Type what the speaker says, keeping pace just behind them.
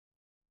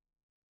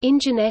In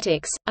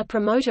genetics, a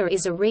promoter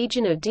is a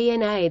region of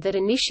DNA that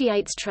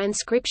initiates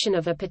transcription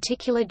of a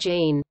particular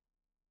gene.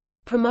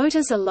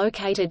 Promoters are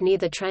located near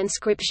the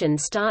transcription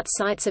start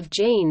sites of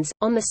genes,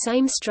 on the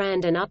same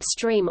strand and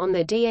upstream on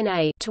the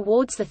DNA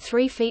towards the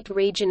 3'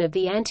 region of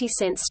the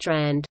antisense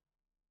strand.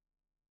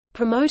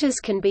 Promoters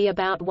can be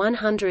about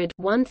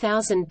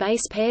 100–1000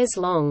 base pairs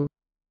long.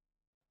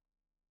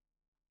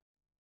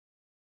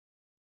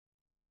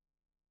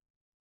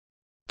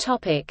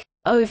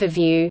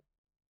 Overview.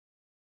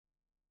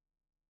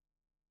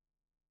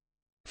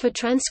 For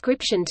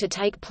transcription to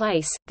take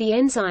place, the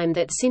enzyme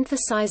that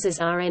synthesizes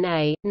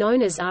RNA,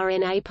 known as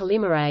RNA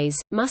polymerase,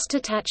 must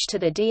attach to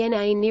the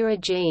DNA near a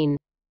gene.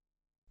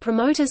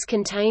 Promoters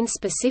contain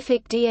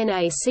specific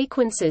DNA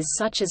sequences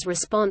such as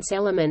response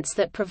elements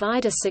that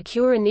provide a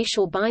secure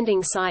initial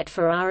binding site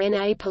for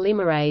RNA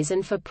polymerase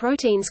and for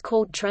proteins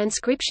called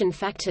transcription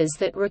factors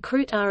that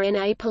recruit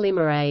RNA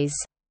polymerase.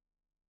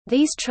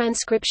 These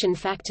transcription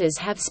factors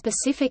have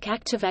specific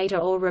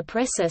activator or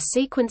repressor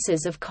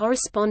sequences of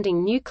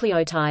corresponding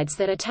nucleotides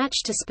that attach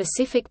to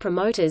specific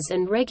promoters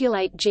and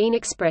regulate gene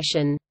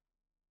expression.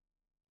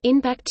 In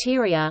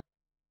bacteria,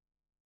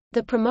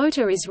 the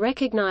promoter is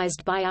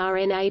recognized by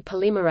RNA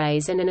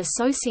polymerase and an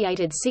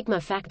associated sigma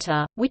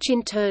factor, which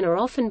in turn are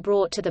often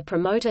brought to the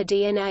promoter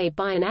DNA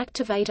by an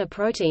activator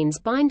proteins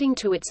binding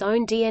to its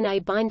own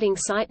DNA binding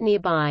site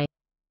nearby.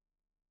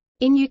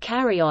 In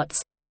eukaryotes,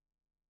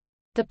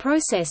 the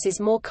process is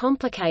more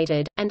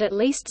complicated, and at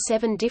least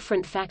 7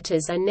 different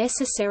factors are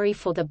necessary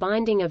for the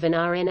binding of an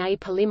RNA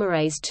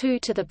polymerase II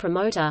to the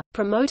promoter.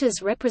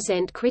 Promoters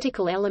represent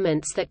critical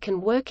elements that can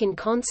work in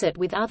concert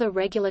with other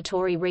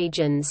regulatory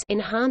regions,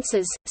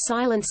 enhancers,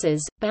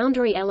 silencers,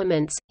 boundary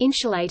elements,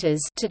 insulators,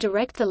 to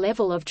direct the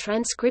level of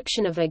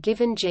transcription of a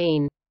given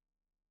gene.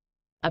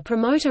 A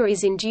promoter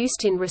is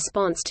induced in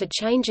response to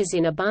changes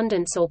in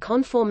abundance or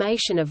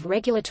conformation of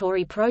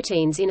regulatory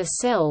proteins in a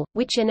cell,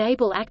 which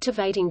enable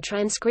activating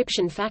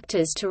transcription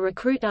factors to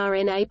recruit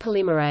RNA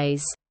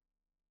polymerase.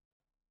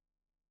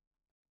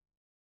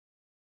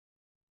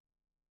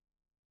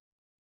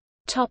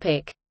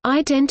 Topic: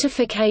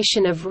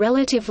 Identification of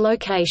relative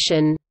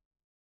location.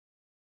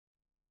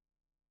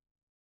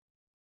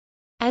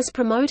 As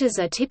promoters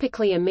are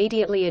typically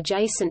immediately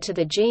adjacent to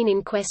the gene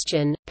in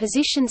question,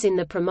 positions in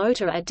the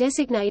promoter are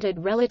designated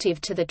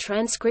relative to the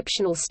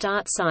transcriptional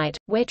start site,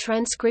 where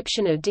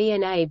transcription of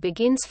DNA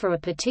begins for a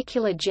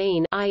particular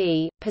gene,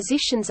 i.e.,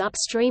 positions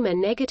upstream are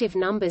negative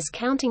numbers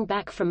counting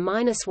back from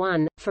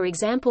 -1, for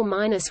example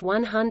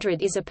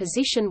 -100 is a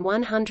position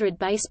 100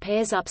 base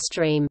pairs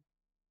upstream.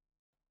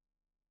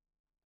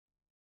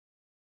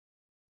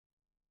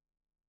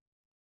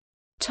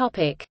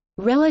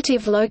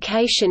 Relative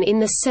location in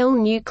the cell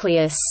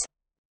nucleus.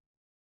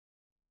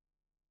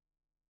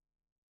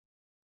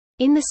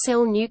 In the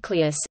cell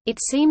nucleus, it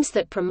seems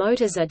that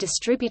promoters are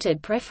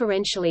distributed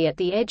preferentially at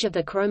the edge of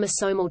the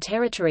chromosomal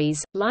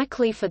territories,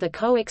 likely for the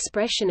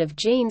co-expression of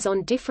genes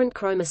on different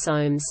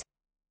chromosomes.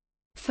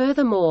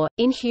 Furthermore,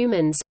 in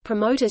humans,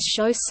 promoters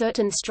show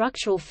certain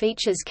structural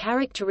features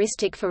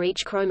characteristic for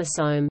each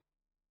chromosome.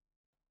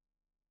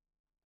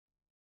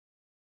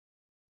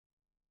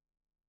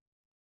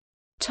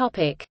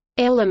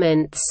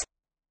 Elements.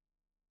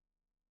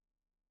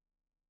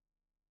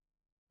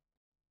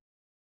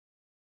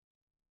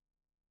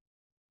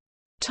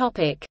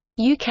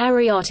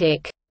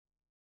 Eukaryotic.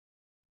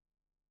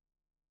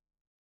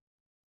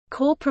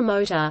 Core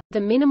promoter. The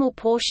minimal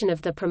portion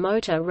of the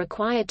promoter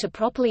required to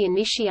properly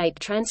initiate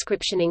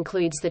transcription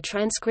includes the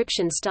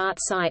transcription start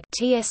site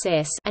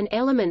 (TSS) and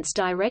elements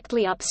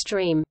directly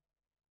upstream.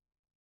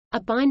 A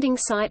binding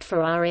site for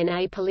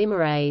RNA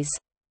polymerase.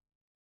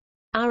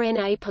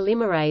 RNA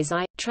polymerase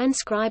I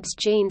transcribes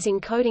genes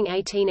encoding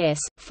 18S,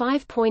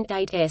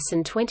 5.8S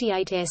and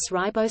 28S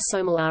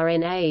ribosomal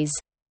RNAs.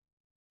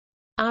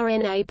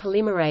 RNA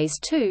polymerase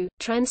II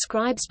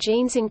transcribes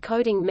genes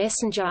encoding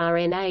messenger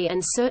RNA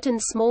and certain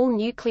small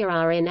nuclear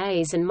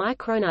RNAs and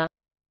microRNA.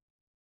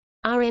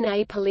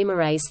 RNA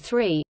polymerase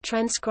III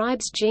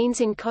transcribes genes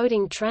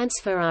encoding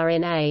transfer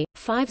RNA,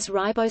 5S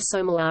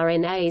ribosomal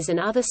RNAs and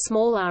other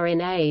small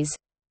RNAs.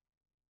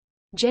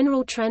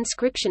 General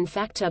transcription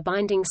factor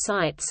binding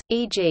sites,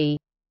 e.g.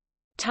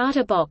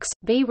 Tartar box,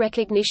 B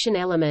recognition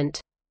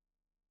element.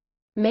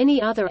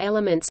 Many other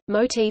elements,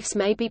 motifs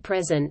may be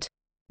present.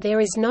 There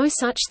is no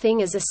such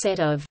thing as a set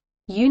of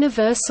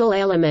universal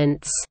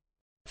elements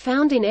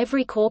found in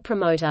every core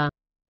promoter.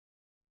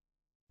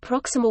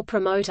 Proximal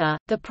promoter,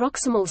 the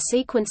proximal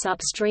sequence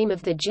upstream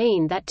of the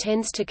gene that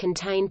tends to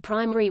contain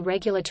primary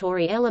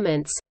regulatory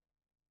elements.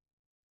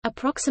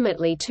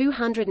 Approximately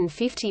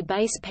 250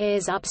 base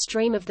pairs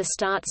upstream of the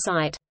start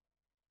site.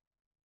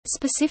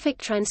 Specific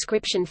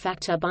transcription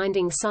factor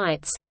binding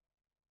sites.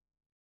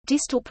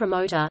 Distal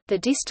promoter, the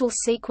distal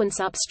sequence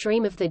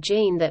upstream of the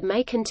gene that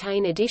may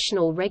contain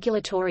additional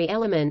regulatory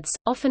elements,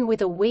 often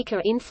with a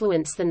weaker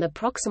influence than the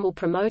proximal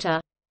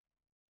promoter.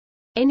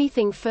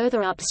 Anything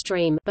further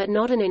upstream but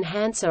not an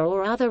enhancer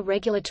or other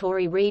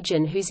regulatory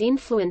region whose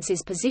influence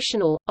is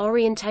positional,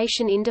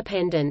 orientation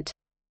independent.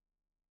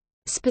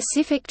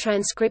 Specific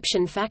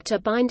transcription factor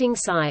binding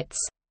sites.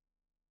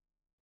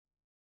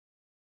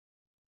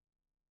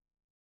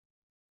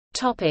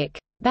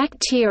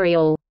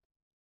 Bacterial.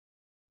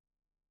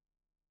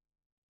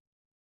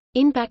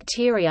 In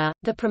bacteria,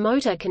 the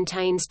promoter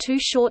contains two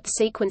short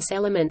sequence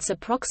elements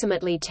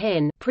approximately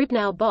 10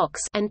 Pribnow box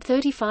and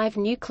 35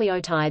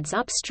 nucleotides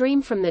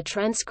upstream from the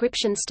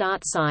transcription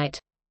start site.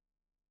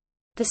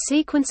 The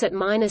sequence at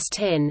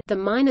 -10, the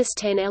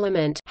 -10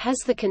 element, has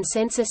the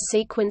consensus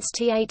sequence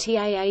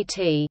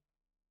TATAAT.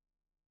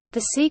 The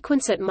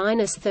sequence at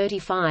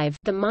 -35,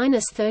 the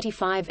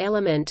 -35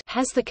 element,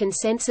 has the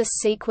consensus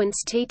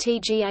sequence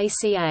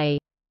TTGACA.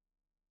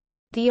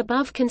 The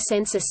above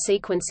consensus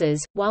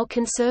sequences, while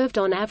conserved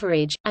on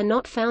average, are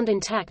not found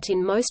intact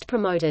in most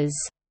promoters.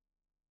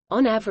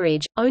 On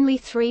average, only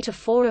 3 to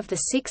 4 of the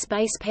 6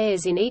 base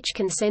pairs in each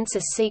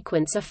consensus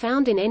sequence are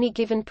found in any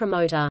given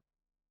promoter.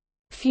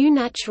 Few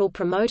natural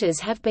promoters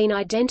have been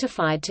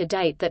identified to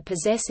date that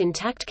possess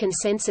intact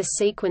consensus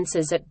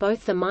sequences at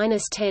both the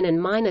 -10 and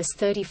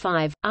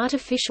 -35.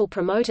 Artificial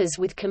promoters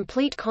with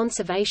complete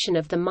conservation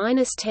of the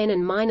 -10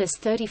 and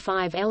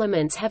 -35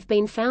 elements have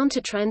been found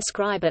to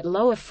transcribe at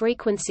lower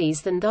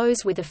frequencies than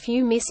those with a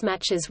few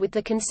mismatches with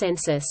the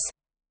consensus.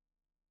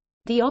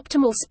 The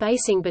optimal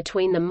spacing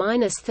between the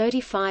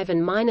 -35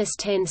 and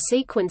 -10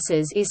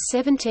 sequences is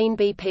 17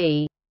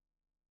 bp.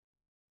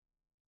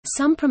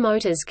 Some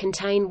promoters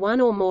contain one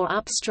or more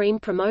upstream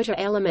promoter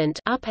element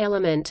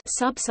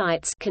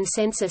subsites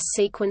consensus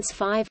sequence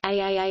 5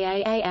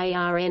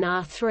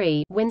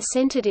 AAAAARNR3 when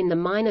centered in the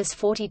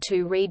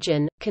 -42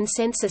 region,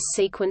 consensus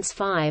sequence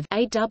 5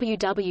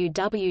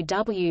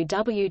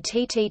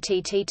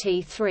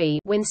 AWWWWTTTTT3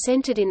 when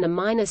centered in the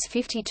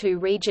 -52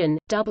 region,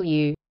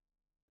 W.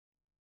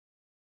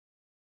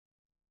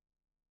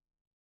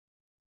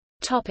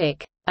 A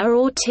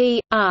or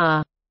T,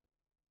 R.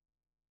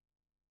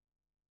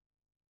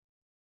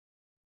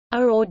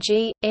 A or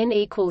G, N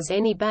equals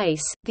any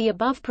base. The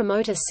above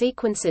promoter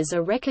sequences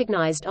are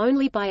recognized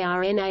only by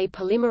RNA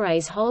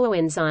polymerase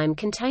holoenzyme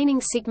containing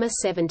sigma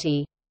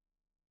 70.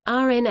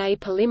 RNA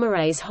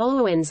polymerase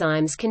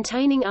holoenzymes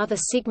containing other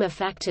sigma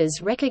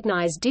factors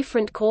recognize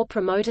different core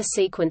promoter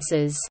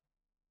sequences.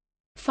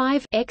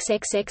 5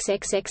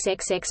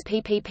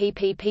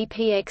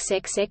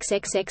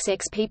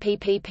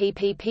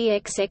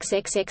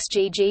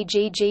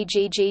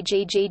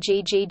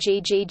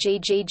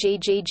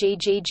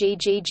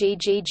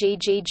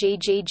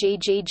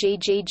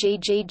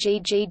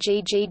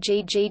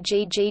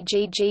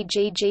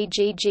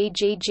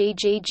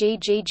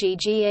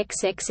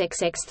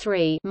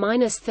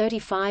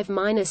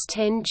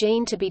 -35-10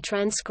 gene to be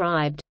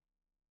transcribed.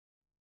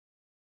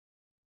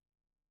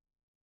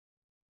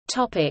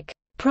 Topic: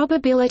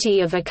 Probability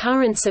of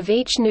occurrence of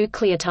each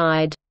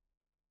nucleotide.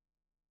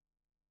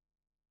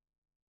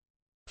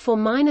 For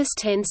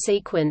 -10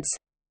 sequence,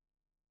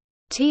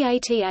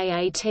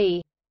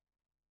 TATAAT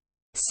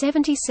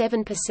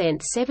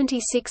 77%,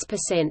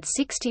 76%,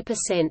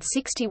 60%,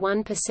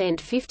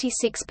 61%,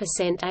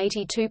 56%,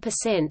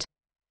 82%.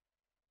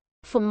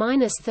 For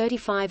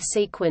 -35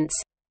 sequence,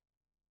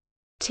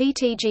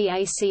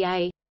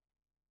 TTGACA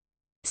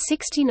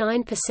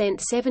 69%,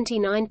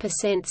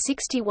 79%,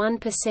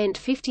 61%,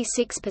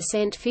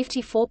 56%,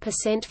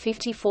 54%,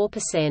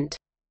 54%.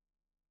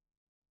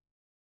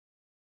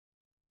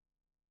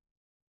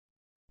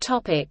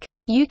 Topic: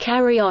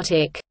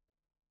 Eukaryotic.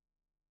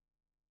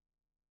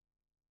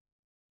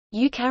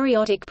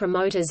 Eukaryotic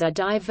promoters are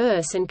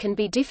diverse and can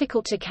be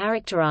difficult to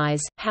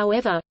characterize.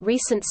 However,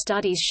 recent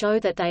studies show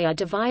that they are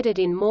divided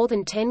in more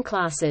than 10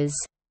 classes.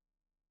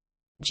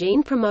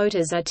 Gene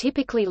promoters are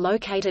typically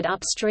located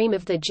upstream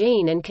of the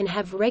gene and can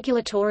have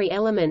regulatory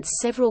elements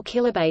several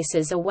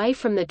kilobases away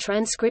from the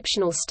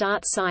transcriptional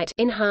start site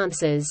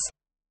enhancers.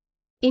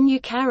 In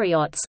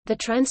eukaryotes, the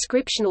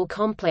transcriptional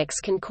complex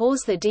can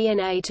cause the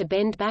DNA to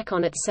bend back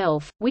on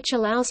itself, which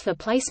allows for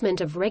placement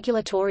of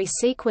regulatory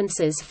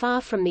sequences far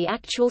from the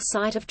actual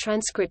site of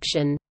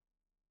transcription.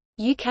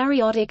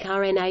 Eukaryotic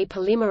RNA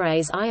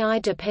polymerase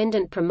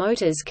II-dependent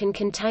promoters can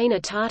contain a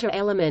TATA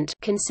element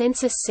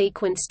consensus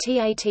sequence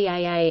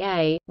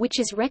TATAAA, which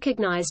is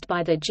recognized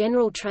by the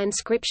general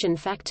transcription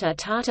factor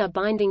TATA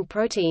binding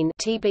protein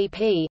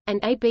 (TBP),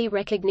 and AB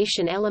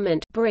recognition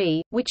element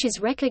 (BRE), which is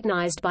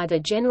recognized by the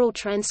general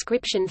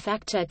transcription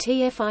factor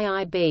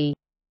TFIIB.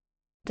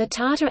 The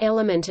TATA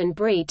element and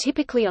BRE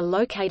typically are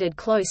located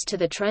close to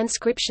the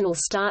transcriptional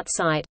start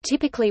site,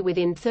 typically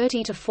within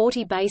 30 to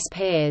 40 base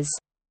pairs.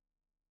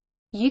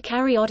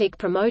 Eukaryotic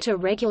promoter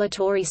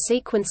regulatory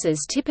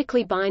sequences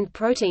typically bind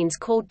proteins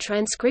called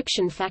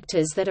transcription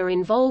factors that are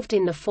involved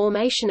in the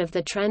formation of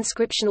the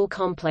transcriptional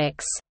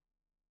complex.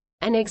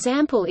 An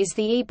example is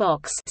the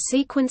E-box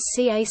sequence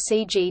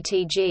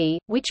CACGTG,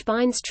 which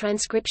binds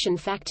transcription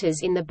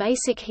factors in the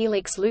basic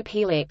helix loop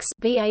helix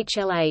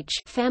 (BHLH)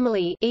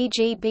 family,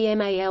 e.g.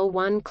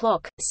 BMAL1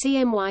 clock,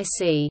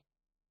 CMYC.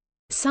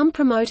 Some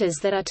promoters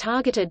that are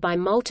targeted by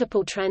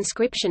multiple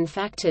transcription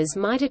factors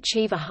might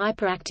achieve a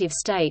hyperactive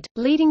state,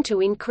 leading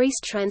to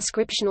increased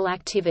transcriptional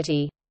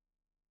activity.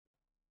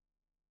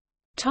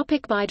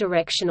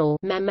 Bidirectional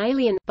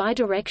mammalian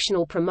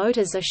bidirectional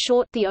promoters are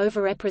short. The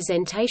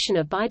overrepresentation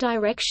of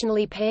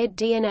bidirectionally paired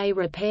DNA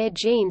repair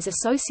genes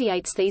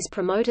associates these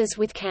promoters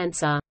with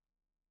cancer.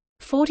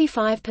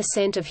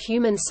 45% of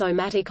human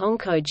somatic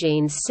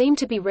oncogenes seem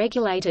to be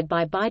regulated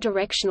by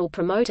bidirectional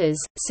promoters,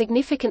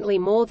 significantly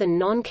more than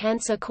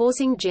non-cancer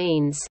causing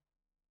genes.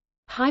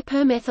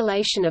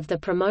 Hypo-methylation of the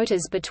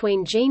promoters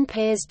between gene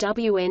pairs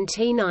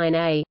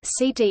WNT9A,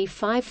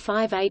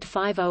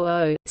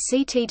 CD558500,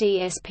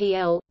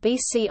 CTDSPL,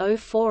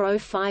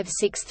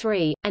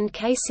 BC040563, and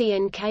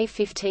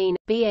KCNK15,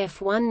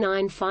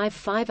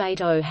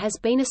 BF195580 has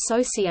been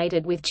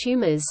associated with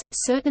tumors.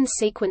 Certain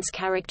sequence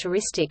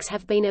characteristics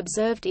have been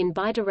observed in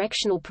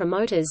bidirectional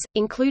promoters,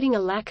 including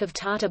a lack of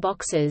Tata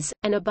boxes,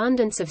 an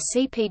abundance of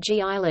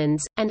CpG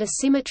islands, and a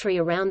symmetry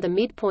around the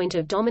midpoint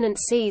of dominant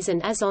Cs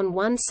and As on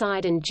one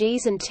side and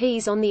Gs and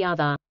Ts on the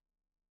other.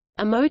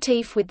 A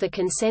motif with the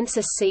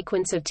consensus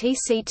sequence of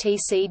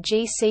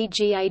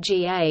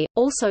TCTCGCGAGA,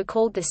 also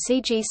called the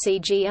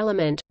CGCG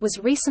element, was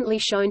recently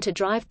shown to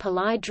drive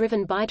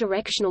poli-driven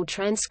bidirectional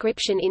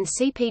transcription in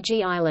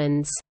CpG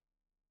islands.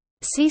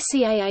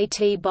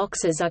 CCAAT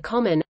boxes are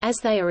common, as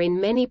they are in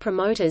many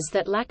promoters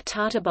that lack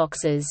Tata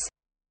boxes.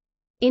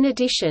 In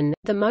addition,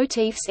 the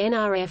motifs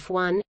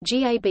NRF1,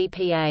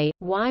 GABPA,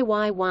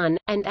 YY1,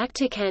 and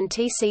Actican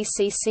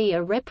TCCC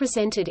are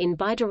represented in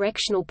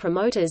bidirectional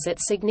promoters at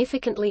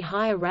significantly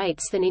higher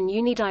rates than in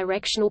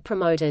unidirectional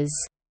promoters.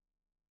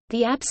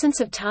 The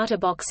absence of Tata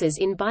boxes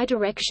in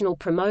bidirectional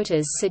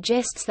promoters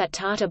suggests that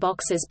Tata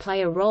boxes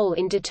play a role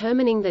in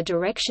determining the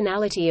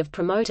directionality of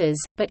promoters,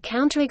 but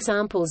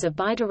counterexamples of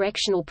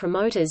bidirectional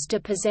promoters do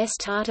possess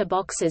Tata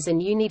boxes and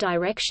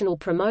unidirectional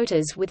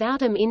promoters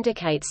without them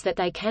indicates that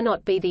they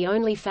cannot be the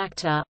only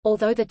factor.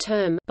 Although the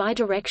term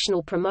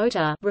bidirectional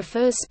promoter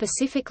refers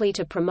specifically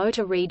to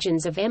promoter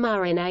regions of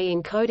mRNA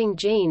encoding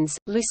genes,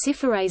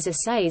 luciferase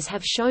assays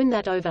have shown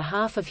that over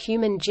half of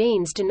human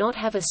genes do not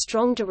have a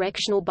strong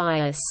directional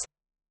bias.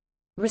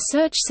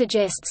 Research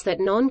suggests that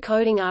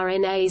non-coding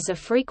RNAs are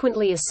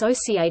frequently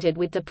associated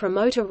with the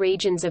promoter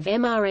regions of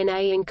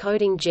mRNA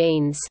encoding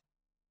genes.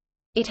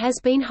 It has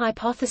been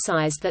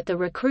hypothesized that the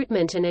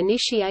recruitment and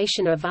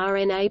initiation of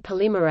RNA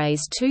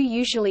polymerase II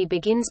usually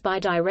begins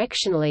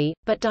bidirectionally,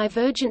 but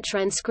divergent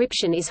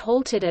transcription is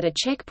halted at a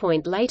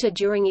checkpoint later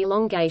during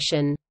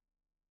elongation.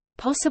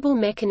 Possible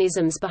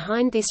mechanisms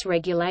behind this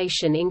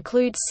regulation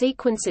include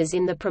sequences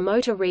in the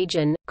promoter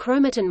region,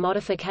 chromatin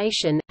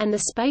modification, and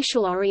the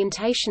spatial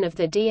orientation of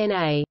the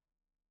DNA.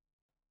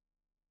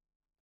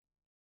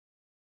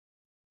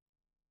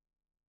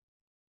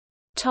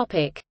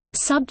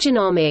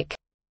 Subgenomic.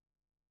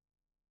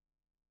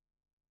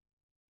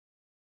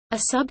 A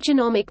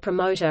subgenomic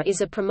promoter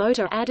is a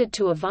promoter added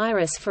to a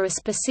virus for a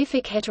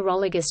specific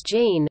heterologous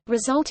gene,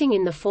 resulting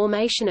in the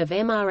formation of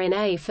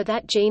mRNA for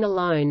that gene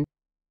alone.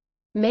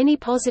 Many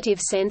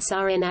positive-sense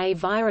RNA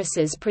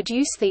viruses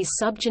produce these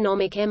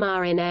subgenomic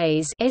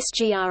mRNAs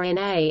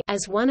 (sgRNA)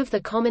 as one of the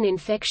common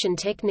infection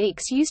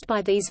techniques used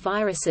by these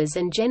viruses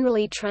and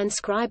generally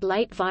transcribe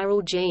late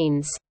viral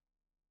genes.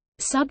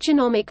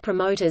 Subgenomic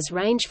promoters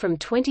range from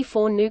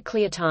 24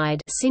 nucleotide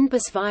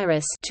SynBus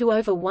virus to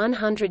over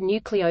 100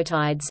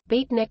 nucleotides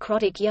beat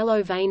necrotic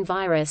yellow vein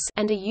virus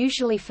and are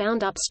usually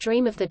found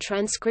upstream of the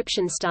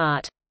transcription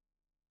start.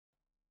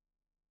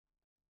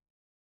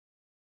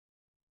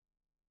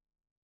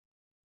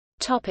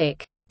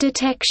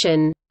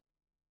 Detection.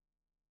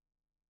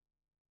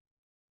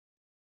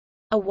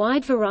 A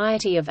wide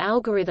variety of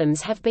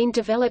algorithms have been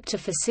developed to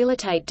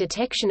facilitate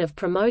detection of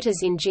promoters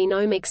in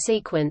genomic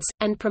sequence,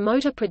 and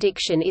promoter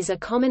prediction is a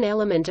common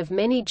element of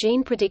many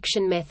gene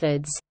prediction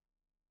methods.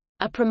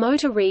 A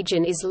promoter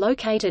region is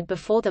located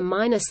before the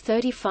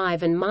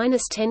 -35 and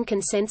 -10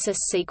 consensus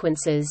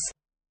sequences.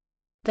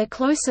 The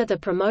closer the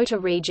promoter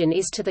region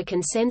is to the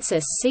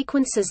consensus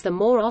sequences, the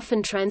more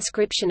often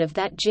transcription of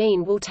that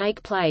gene will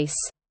take place.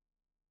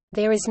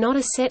 There is not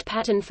a set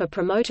pattern for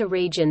promoter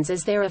regions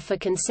as there are for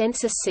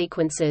consensus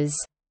sequences.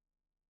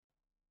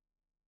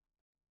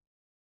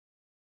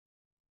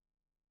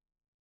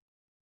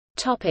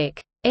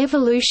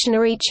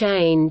 Evolutionary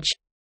change.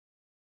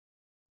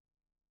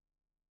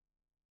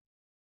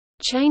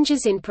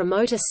 Changes in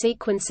promoter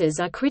sequences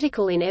are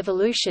critical in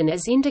evolution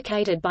as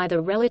indicated by the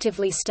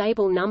relatively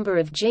stable number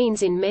of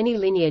genes in many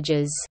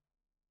lineages.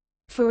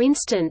 For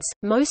instance,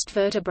 most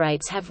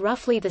vertebrates have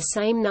roughly the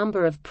same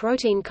number of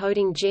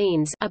protein-coding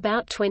genes,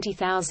 about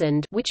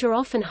 20,000, which are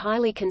often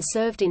highly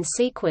conserved in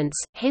sequence,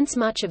 hence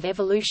much of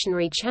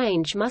evolutionary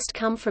change must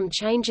come from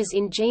changes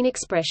in gene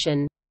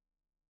expression.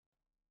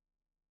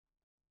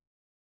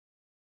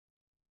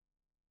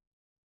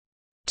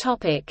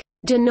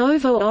 De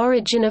novo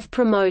origin of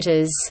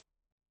promoters.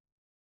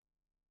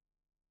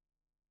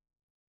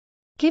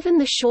 Given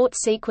the short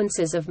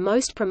sequences of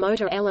most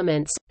promoter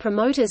elements,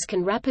 promoters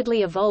can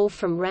rapidly evolve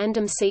from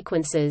random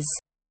sequences.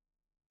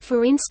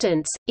 For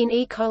instance, in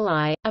E.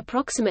 coli,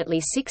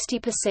 approximately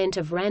 60%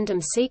 of random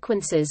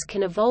sequences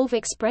can evolve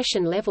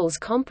expression levels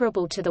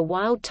comparable to the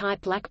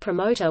wild-type lac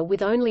promoter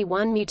with only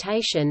one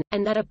mutation,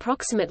 and that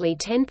approximately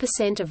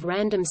 10% of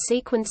random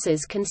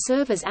sequences can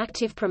serve as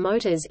active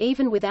promoters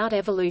even without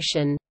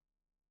evolution.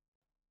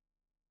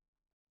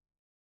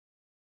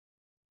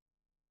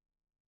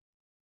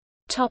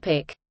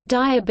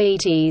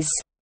 Diabetes.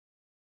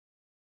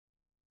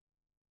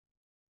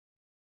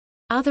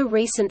 Other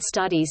recent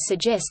studies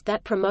suggest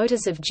that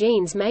promoters of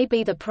genes may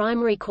be the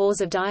primary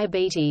cause of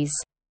diabetes.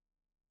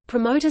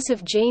 Promoters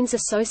of genes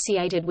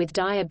associated with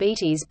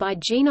diabetes by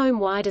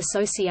genome-wide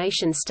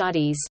association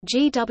studies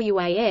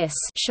 (GWAS)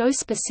 show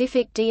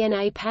specific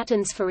DNA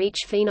patterns for each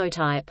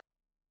phenotype.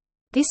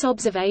 This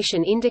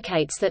observation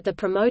indicates that the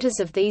promoters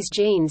of these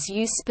genes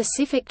use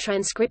specific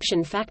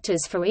transcription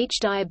factors for each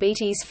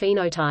diabetes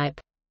phenotype.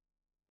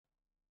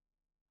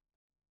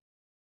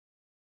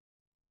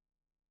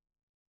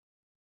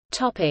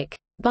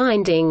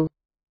 Binding.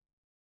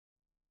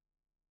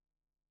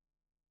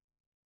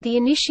 The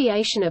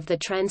initiation of the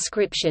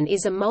transcription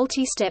is a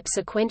multi-step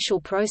sequential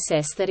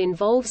process that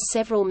involves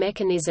several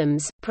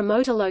mechanisms: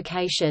 promoter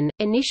location,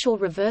 initial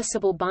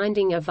reversible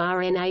binding of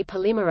RNA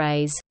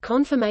polymerase,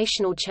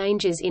 conformational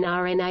changes in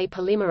RNA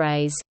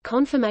polymerase,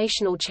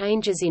 conformational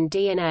changes in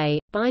DNA,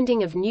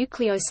 binding of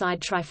nucleoside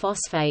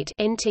triphosphate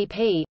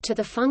 (NTP) to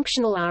the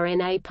functional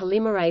RNA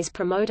polymerase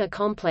promoter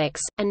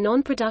complex, and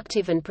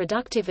non-productive and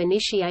productive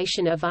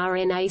initiation of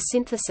RNA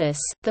synthesis.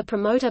 The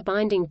promoter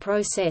binding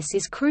process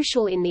is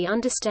crucial in the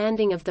understanding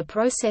of the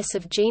process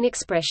of gene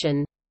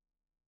expression.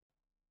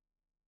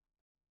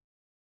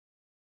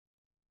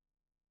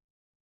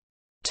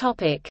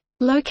 Topic: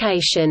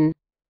 Location.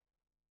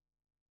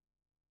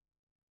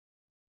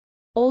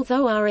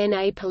 Although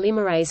RNA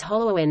polymerase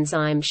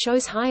holoenzyme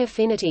shows high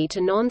affinity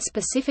to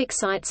non-specific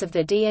sites of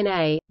the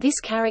DNA, this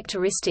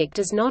characteristic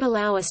does not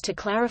allow us to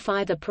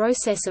clarify the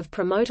process of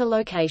promoter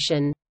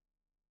location.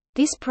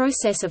 This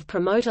process of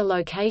promoter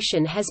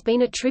location has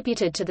been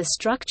attributed to the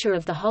structure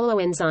of the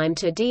holoenzyme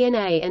to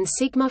DNA and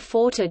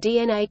sigma-4 to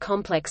DNA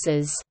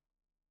complexes.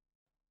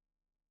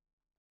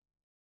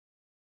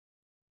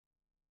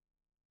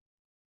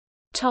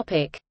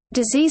 Topic: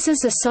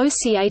 Diseases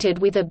associated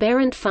with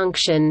aberrant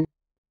function.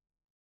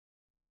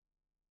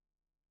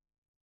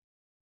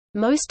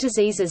 Most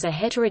diseases are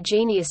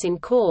heterogeneous in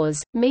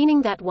cause,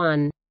 meaning that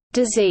one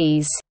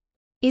disease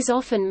is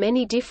often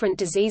many different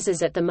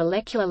diseases at the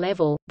molecular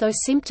level, though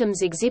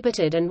symptoms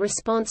exhibited and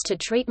response to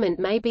treatment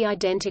may be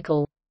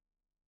identical.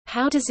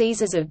 How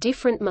diseases of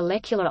different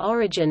molecular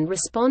origin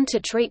respond to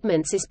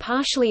treatments is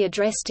partially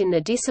addressed in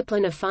the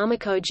discipline of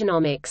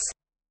pharmacogenomics.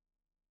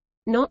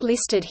 Not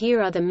listed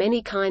here are the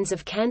many kinds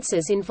of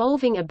cancers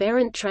involving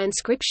aberrant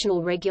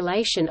transcriptional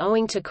regulation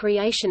owing to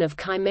creation of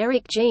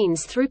chimeric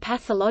genes through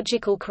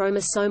pathological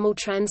chromosomal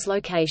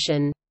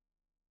translocation.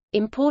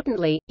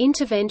 Importantly,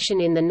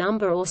 intervention in the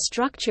number or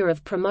structure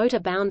of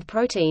promoter-bound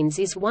proteins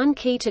is one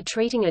key to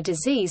treating a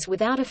disease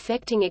without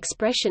affecting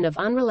expression of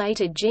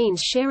unrelated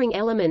genes sharing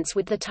elements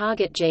with the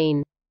target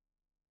gene.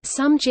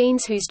 Some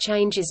genes whose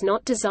change is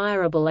not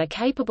desirable are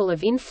capable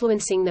of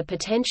influencing the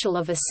potential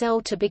of a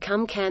cell to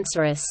become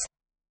cancerous.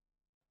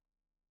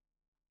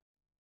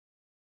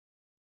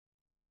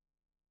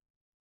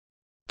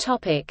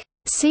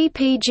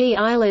 CpG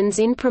islands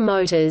in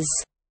promoters.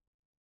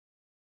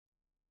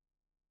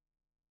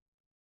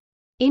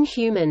 In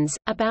humans,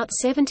 about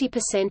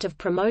 70% of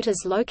promoters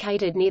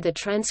located near the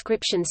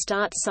transcription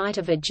start site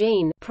of a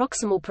gene,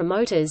 proximal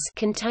promoters,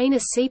 contain a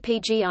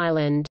CpG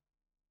island.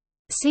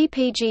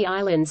 CpG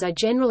islands are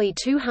generally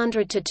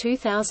 200 to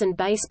 2000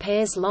 base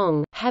pairs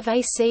long, have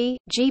a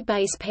C/G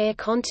base pair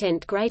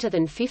content greater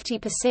than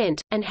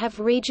 50%, and have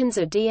regions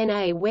of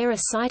DNA where a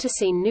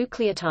cytosine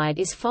nucleotide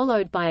is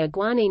followed by a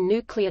guanine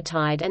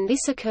nucleotide, and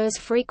this occurs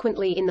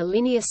frequently in the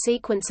linear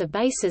sequence of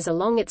bases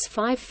along its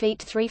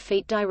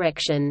 5'3"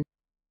 direction.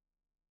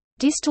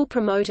 Distal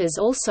promoters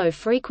also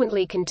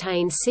frequently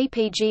contain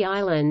CpG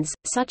islands,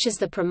 such as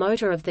the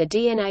promoter of the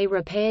DNA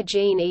repair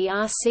gene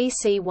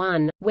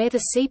ERCC1, where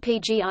the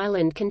CpG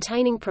island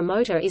containing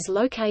promoter is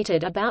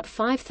located about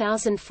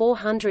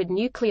 5,400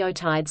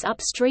 nucleotides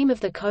upstream of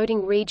the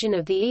coding region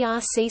of the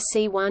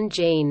ERCC1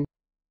 gene.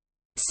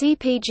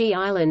 CpG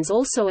islands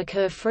also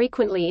occur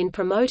frequently in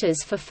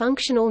promoters for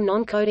functional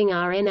non-coding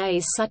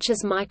RNAs such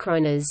as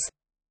microRNAs.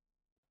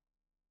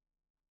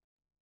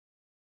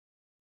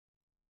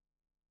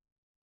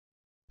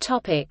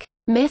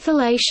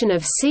 Methylation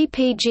of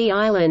CpG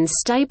islands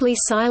stably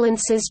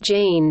silences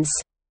genes.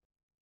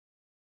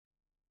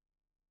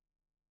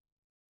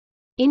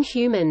 In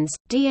humans,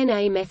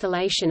 DNA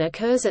methylation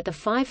occurs at the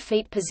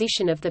 5'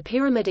 position of the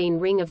pyrimidine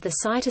ring of the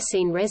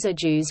cytosine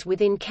residues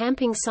within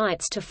camping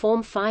sites to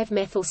form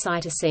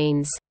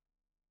 5-methylcytosines.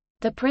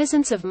 The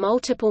presence of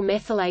multiple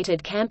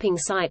methylated camping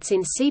sites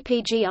in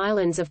CpG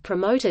islands of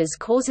promoters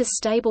causes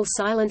stable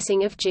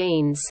silencing of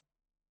genes.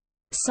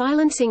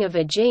 Silencing of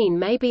a gene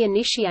may be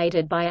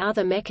initiated by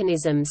other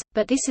mechanisms,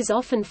 but this is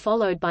often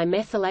followed by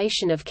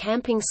methylation of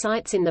camping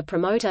sites in the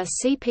promoter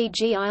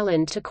CpG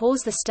island to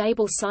cause the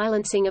stable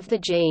silencing of the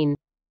gene.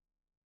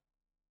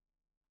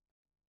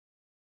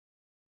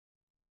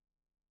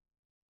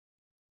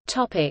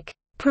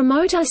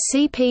 Promoter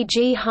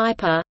CpG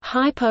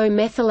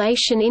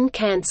hypo-methylation in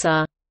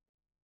cancer.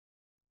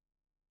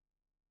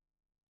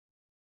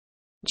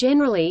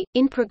 Generally,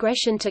 in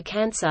progression to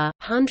cancer,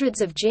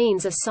 hundreds of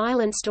genes are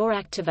silenced or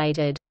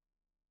activated.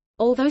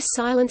 Although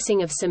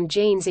silencing of some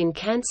genes in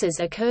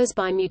cancers occurs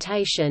by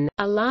mutation,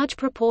 a large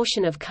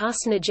proportion of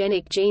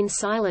carcinogenic gene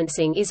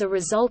silencing is a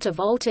result of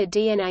altered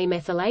DNA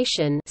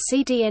methylation.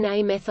 See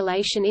DNA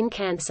methylation in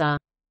cancer.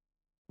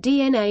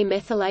 DNA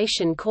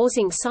methylation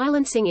causing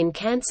silencing in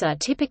cancer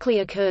typically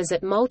occurs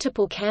at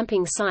multiple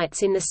camping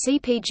sites in the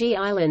CpG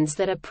islands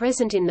that are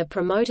present in the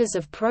promoters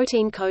of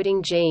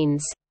protein-coding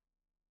genes.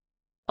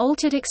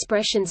 Altered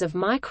expressions of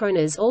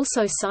microRNAs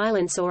also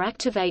silence or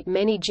activate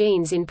many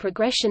genes in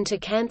progression to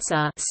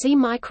cancer. See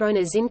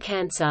microRNAs in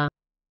cancer.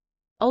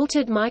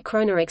 Altered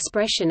microRNA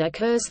expression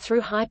occurs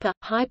through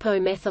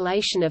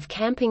hypo-methylation of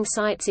camping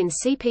sites in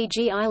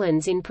CpG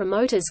islands in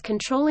promoters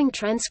controlling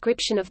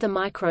transcription of the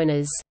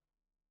microRNAs.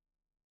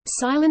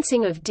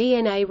 Silencing of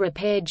DNA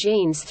repair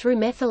genes through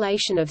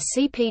methylation of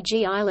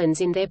CpG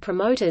islands in their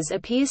promoters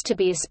appears to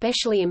be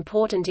especially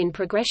important in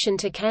progression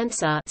to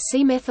cancer.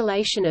 See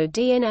methylation of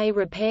DNA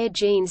repair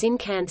genes in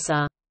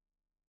cancer.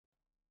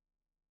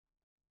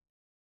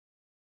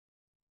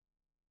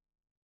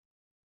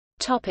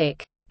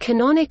 Topic: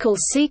 Canonical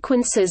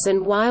sequences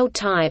and wild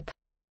type.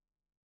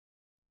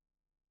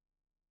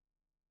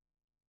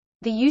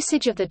 The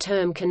usage of the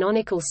term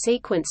canonical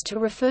sequence to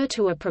refer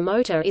to a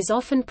promoter is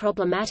often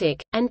problematic,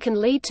 and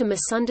can lead to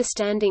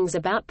misunderstandings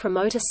about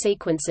promoter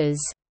sequences.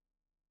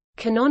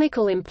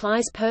 Canonical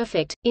implies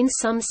perfect, in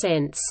some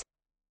sense.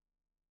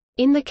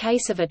 In the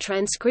case of a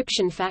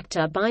transcription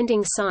factor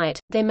binding site,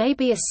 there may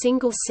be a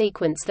single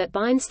sequence that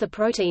binds the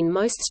protein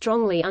most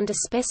strongly under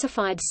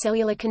specified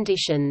cellular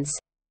conditions.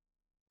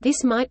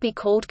 This might be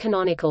called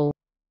canonical.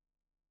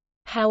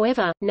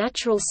 However,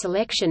 natural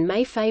selection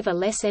may favor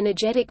less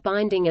energetic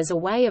binding as a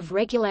way of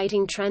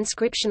regulating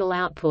transcriptional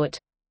output.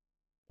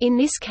 In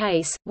this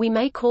case, we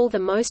may call the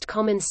most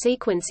common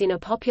sequence in a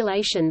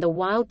population the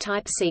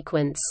wild-type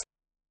sequence.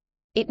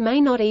 It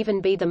may not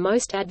even be the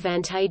most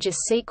advantageous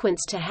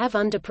sequence to have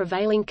under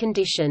prevailing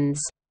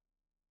conditions.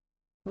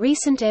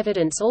 Recent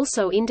evidence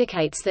also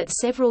indicates that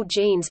several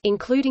genes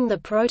including the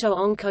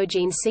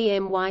proto-oncogene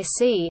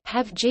CMYC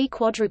have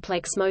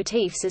G-quadruplex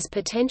motifs as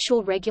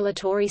potential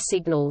regulatory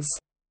signals.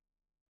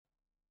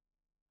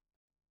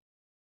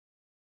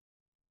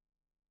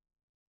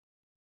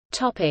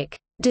 Topic: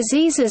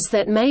 Diseases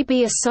that may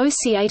be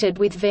associated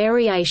with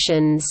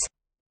variations.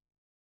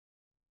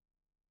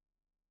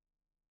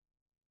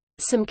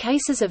 Some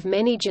cases of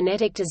many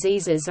genetic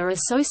diseases are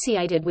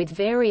associated with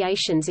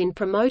variations in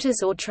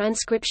promoters or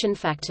transcription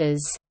factors.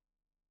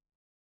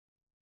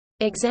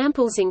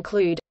 Examples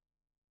include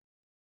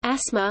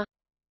asthma,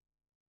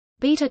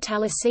 beta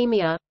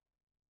thalassemia,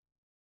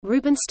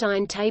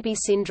 Rubinstein-Taybi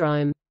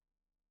syndrome.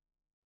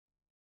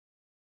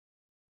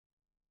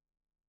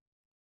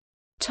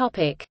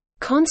 Topic: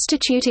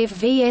 Constitutive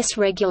vs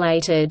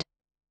regulated.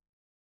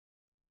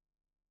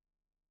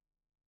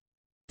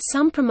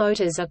 Some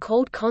promoters are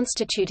called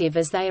constitutive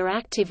as they are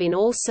active in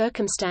all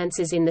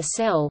circumstances in the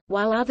cell,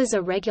 while others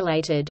are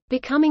regulated,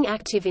 becoming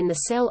active in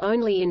the cell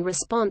only in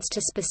response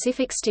to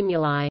specific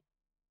stimuli.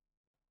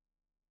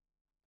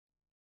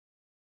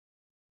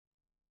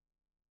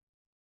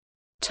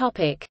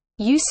 Topic: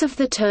 Use of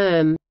the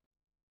term.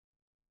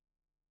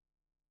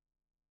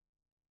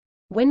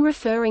 When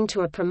referring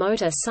to a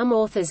promoter, some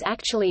authors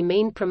actually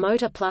mean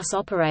promoter plus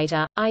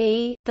operator,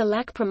 i.e., the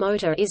lac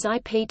promoter is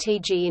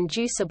IPTG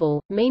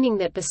inducible, meaning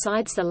that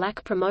besides the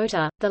lac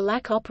promoter, the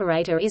lac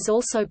operator is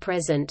also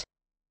present.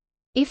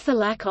 If the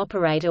lac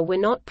operator were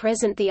not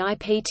present, the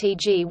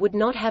IPTG would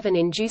not have an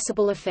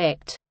inducible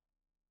effect.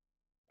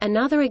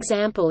 Another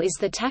example is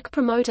the TAC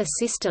promoter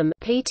system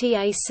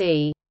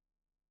 (PTAC).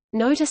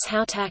 Notice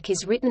how TAC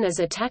is written as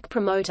a TAC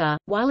promoter,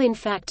 while in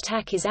fact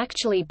TAC is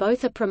actually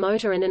both a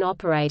promoter and an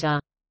operator.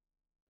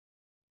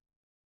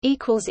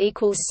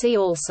 See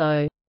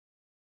also